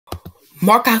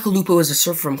Mark Occhilupo is a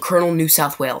surfer from Colonel, New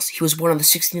South Wales. He was born on the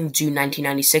 16th of June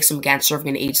 1996 and began surfing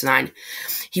at age 9.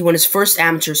 He won his first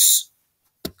amateur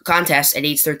contest at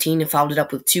age 13 and followed it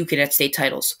up with 2 cadet state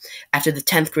titles. After the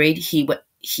 10th grade,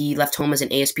 he left home as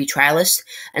an ASP trialist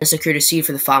and secured a seed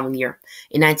for the following year.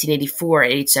 In 1984,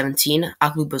 at age 17,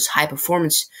 Occhilupo's high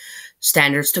performance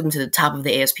standards took him to the top of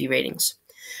the ASP ratings.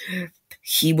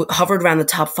 He hovered around the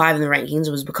top 5 in the rankings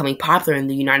and was becoming popular in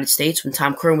the United States when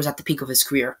Tom Curran was at the peak of his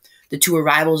career. The two were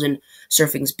rivals in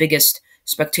surfing's biggest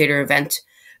spectator event,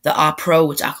 the A-Pro,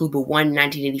 which Occhilupo won in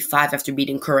 1985 after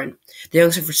beating Curran. The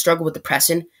young surfer struggled with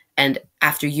depression, and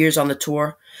after years on the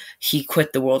tour, he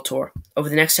quit the world tour. Over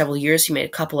the next several years, he made a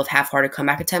couple of half-hearted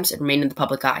comeback attempts and remained in the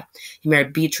public eye. He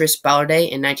married Beatrice Ballardet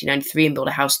in 1993 and built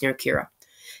a house near Kira.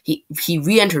 He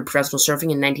re-entered professional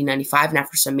surfing in 1995 and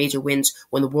after some major wins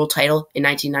won the world title in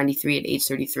 1993 at age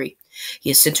 33. He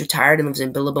has since retired and lives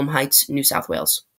in Billabong Heights, New South Wales.